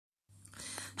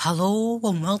Hello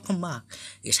and welcome back.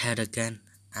 It's Head again.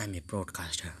 I'm a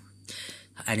broadcaster.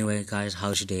 Anyway, guys,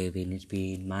 how's your day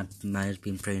been? Mine's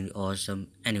been pretty awesome.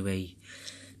 Anyway,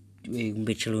 we can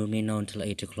be chilling with me now until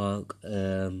 8 o'clock.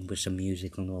 With some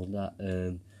music and all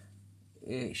that.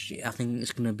 I think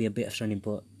it's gonna be a bit of sunny,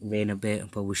 but rain a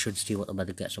bit. But we should see what the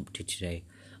weather gets up to today.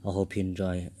 I hope you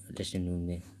enjoy listening with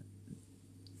me.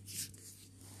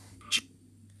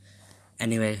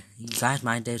 Anyway, guys,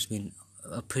 my day's been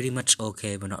pretty much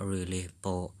okay, but not really.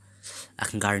 But I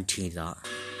can guarantee that.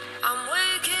 I'm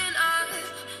waking up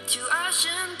to ash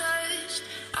and dust.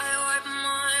 I wipe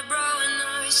my brow and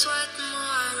I sweat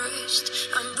my wrist.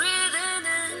 I'm breathing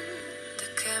in the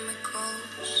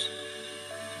chemicals.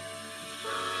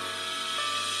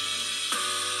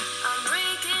 I'm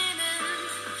breaking in,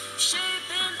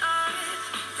 shaping up,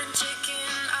 then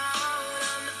checking out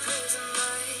on the prison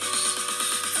lights.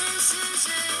 This is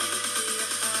it, the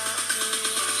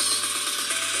apocalypse.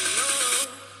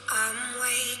 I'm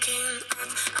waking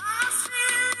up. I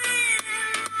feel it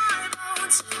in my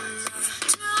bones enough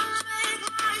to make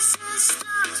my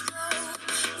systems blow.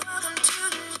 Welcome to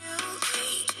the new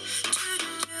age, to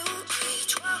the new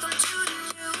age. Welcome to the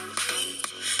new age,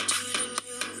 to the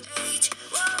new age.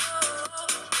 Whoa,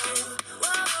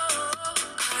 whoa,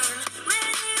 I'm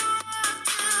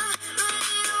radioactive,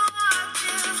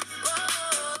 radioactive. Whoa,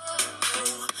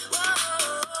 whoa,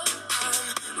 I'm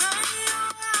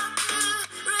radioactive,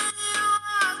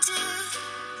 radioactive.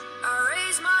 I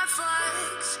raise my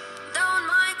flags, down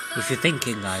my If you're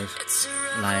thinking, guys,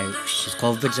 like, this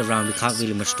COVID's around, we can't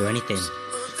really much do anything.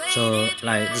 So,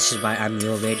 like, this is why I'm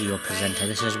your radio presenter.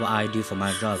 This is what I do for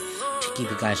my job, to keep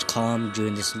you guys calm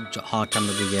during this hard time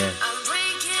of the year. I'm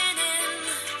breaking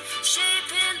in,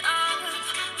 shaping up,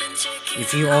 then checking.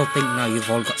 If you all think now you've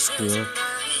all got school,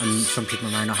 and some people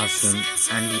might not have school,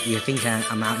 and you're thinking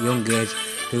I'm at a young age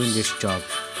doing this job,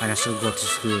 and I still go to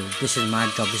school. This is my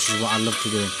job. This is what I love to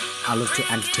do. I love to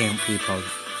entertain people.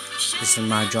 This is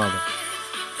my job.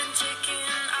 Then checking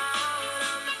out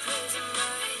on the prison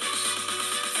lights.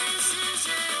 This is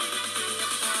it, the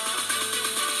apocalypse.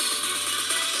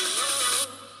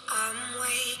 I'm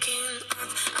waking up.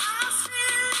 I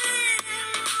feel it in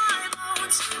my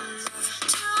bones enough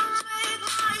to make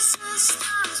my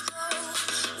systems blow.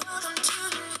 Welcome to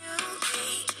the new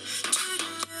age, to the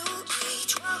new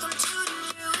age. Welcome to the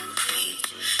new age,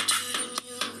 to the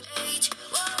new age.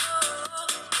 Whoa,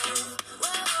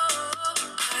 whoa,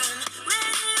 I'm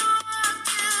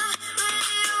radioactive,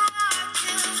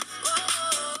 radioactive. Whoa,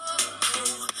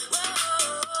 whoa,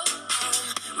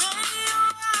 I'm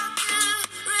radioactive,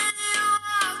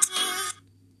 radioactive.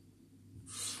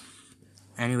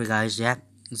 Anyway, guys, yeah,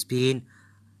 it's been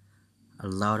a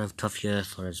lot of tough years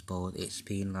for us both. It's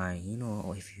been like,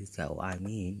 if you get what I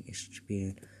mean, it's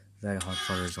been very hard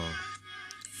for us all.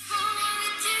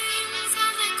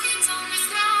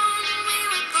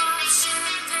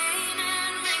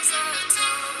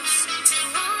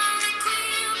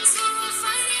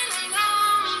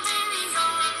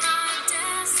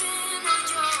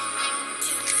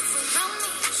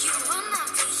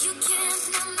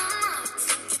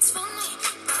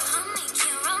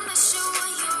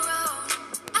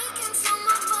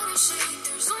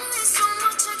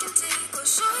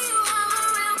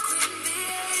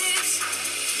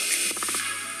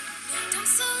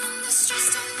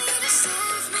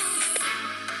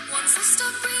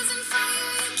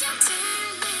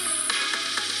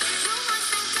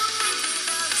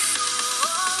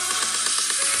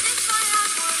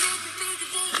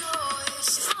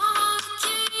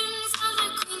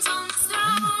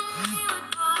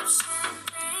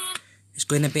 It's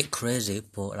going a bit crazy,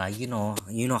 but like you know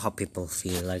how people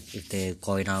feel. Like if they're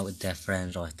going out with their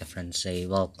friends, or if their friends say,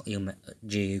 "Well,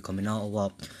 you coming out or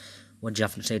what?" What do you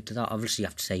have to say to that? Obviously, you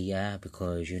have to say yeah,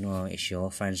 because it's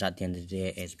your friends at the end of the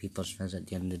day. It's people's friends at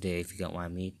the end of the day. If you get what I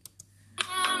mean.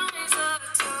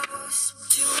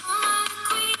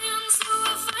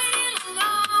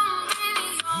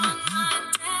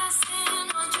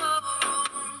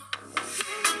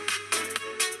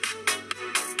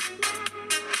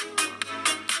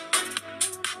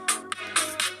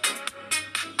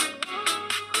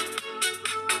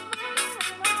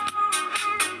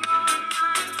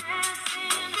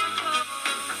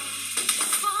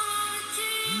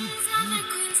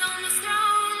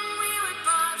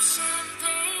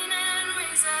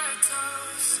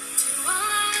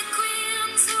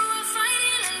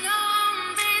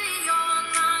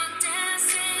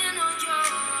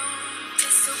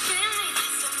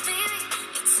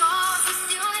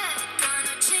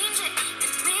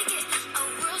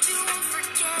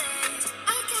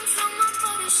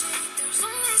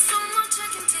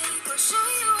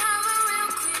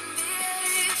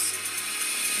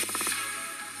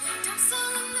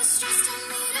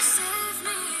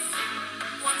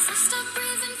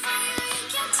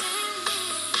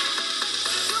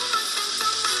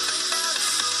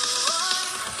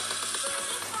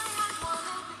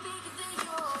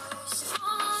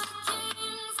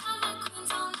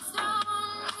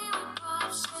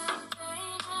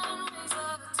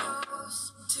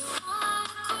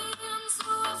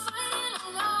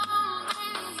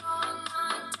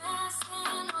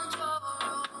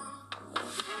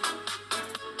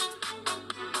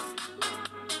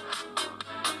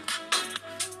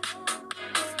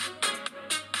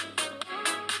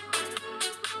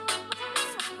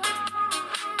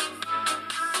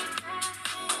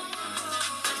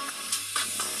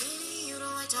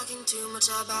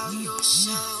 much about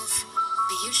yourself.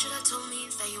 But you should have told me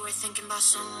that you were thinking about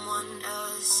someone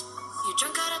else. You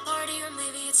drunk at a party, or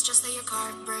maybe it's just that your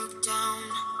car broke down.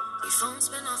 Your phone's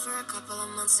been off for a couple of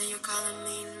months, so you're calling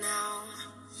me now.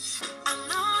 I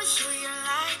know you're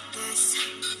like this.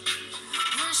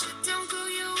 When shit don't go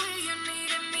your way, you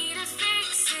needed me to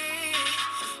fix it.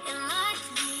 And like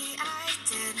me, I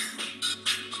did.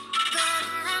 But I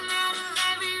ran out of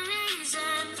every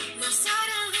reason. Now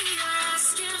suddenly you're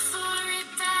asking for it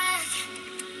back.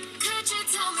 Could you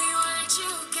tell me where'd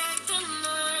you get the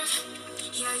nerve?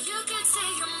 Yeah, you could say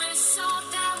you miss all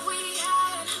that we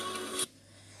had.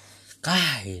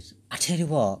 Guys, I tell you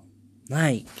what,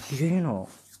 like, you know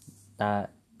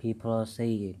that people are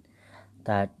saying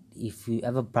that if you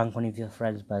ever prank one of your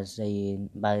friends by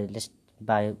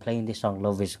playing this song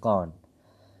 "Love Is Gone,"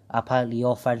 apparently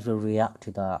your friends will react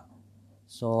to that.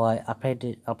 So I played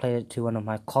it to one of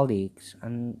my colleagues,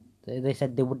 and they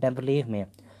said they would never leave me.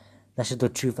 This is the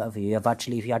truth of you.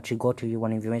 If you actually go to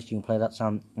one of your mates, you play that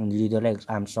song and you do the lyrics,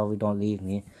 "I'm sorry, don't leave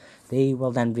me," they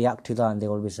will then react to that, and they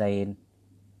will be saying,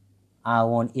 "I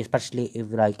want," especially if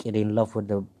you're in love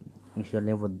with if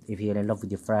you're in love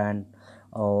with your friend,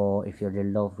 or if you're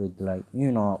in love with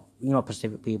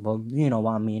Pacific people, you know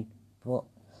what I mean. But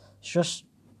it's just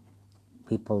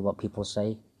what people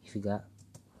say, if you get.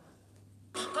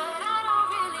 But I don't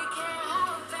really care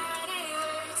how bad it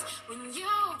hurts when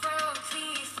you broke me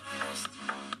first.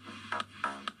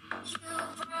 You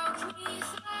broke me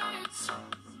first.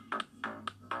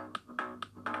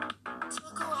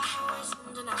 Took a while, I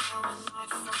spent an hour when my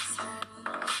folks heard.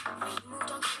 But you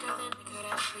moved on quicker than I could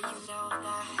ever, you know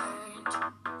that hurt.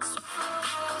 So for a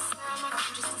while I was staring at my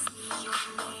phone just to see your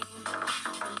name.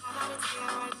 And now that it's here,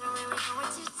 I don't really know what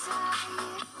to say. I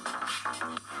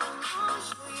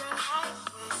know you're like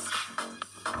this.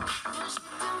 When shit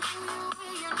don't go your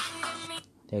way, you needed me.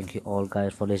 Thank you all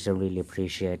guys for listening. Really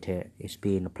appreciate it. It's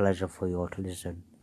been a pleasure for you all to listen.